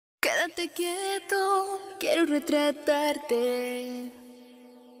Quédate quieto, quiero retratarte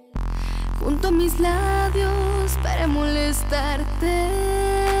junto a mis labios para molestarte.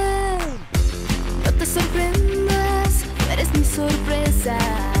 No te sorprendas, no eres mi sorpresa.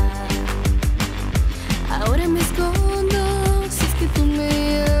 Ahora me escondo si es que tú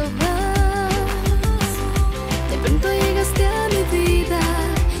me amas. De pronto llegaste a mi vida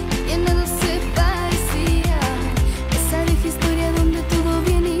y en nada se parecía. Esa vieja historia donde todo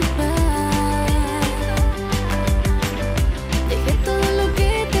bien iba. Dejé todo lo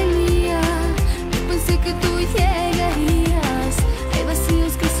que tenía, no pensé que tú llegarías. Hay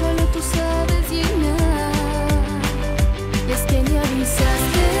vacíos que solo tú sabes llenar. Y es que me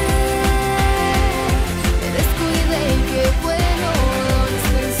avisaste, me descuidé y qué bueno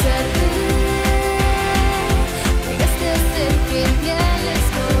dispensarte. Llegaste a ser quien me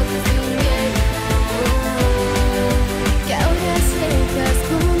alejó desde un miedo que ahora cegas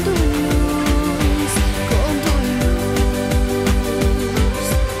con tu luz, con tu luz.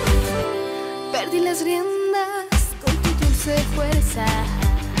 Perdí las riendas con tu dulce fuerza.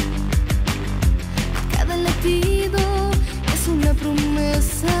 Cada latido es una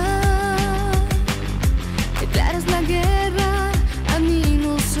promesa. Declaras la guerra a mi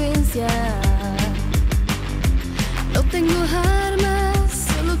inocencia. No tengo armas,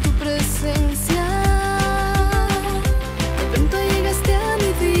 solo tu presencia. De pronto llegaste a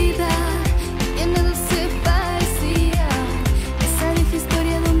mi vida y en nada se parecía. Esa vieja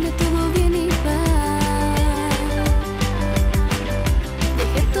historia donde todo bien iba.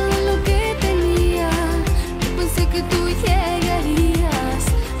 Dejé todo lo que tenía, no pensé que tú llegarías.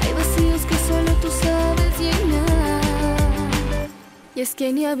 Hay vacíos que solo tú sabes llenar. Y es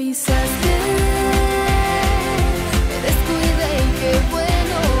que ni avisaste, me descuidé y qué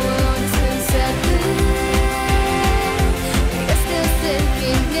bueno dispensarte. Llegaste a ser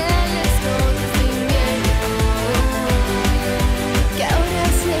quien me alejó desde un miedo que ahora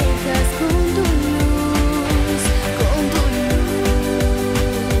cegas con tu luz, con tu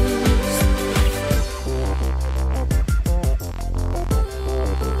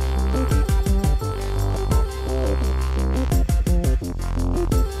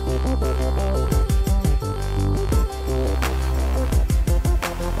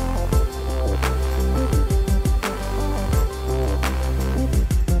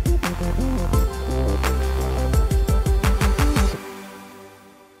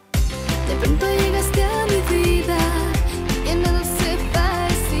De pronto llegaste a mi vida y en nada se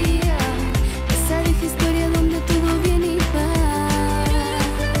parecía. Esa vieja historia donde todo bien iba.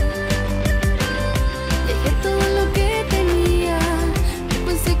 Dejé todo lo que tenía, no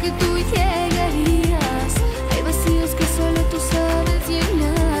pensé que tú llegarías. Hay vacíos que solo tú sabes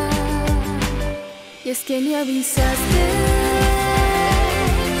llenar. Y es que ni avisaste.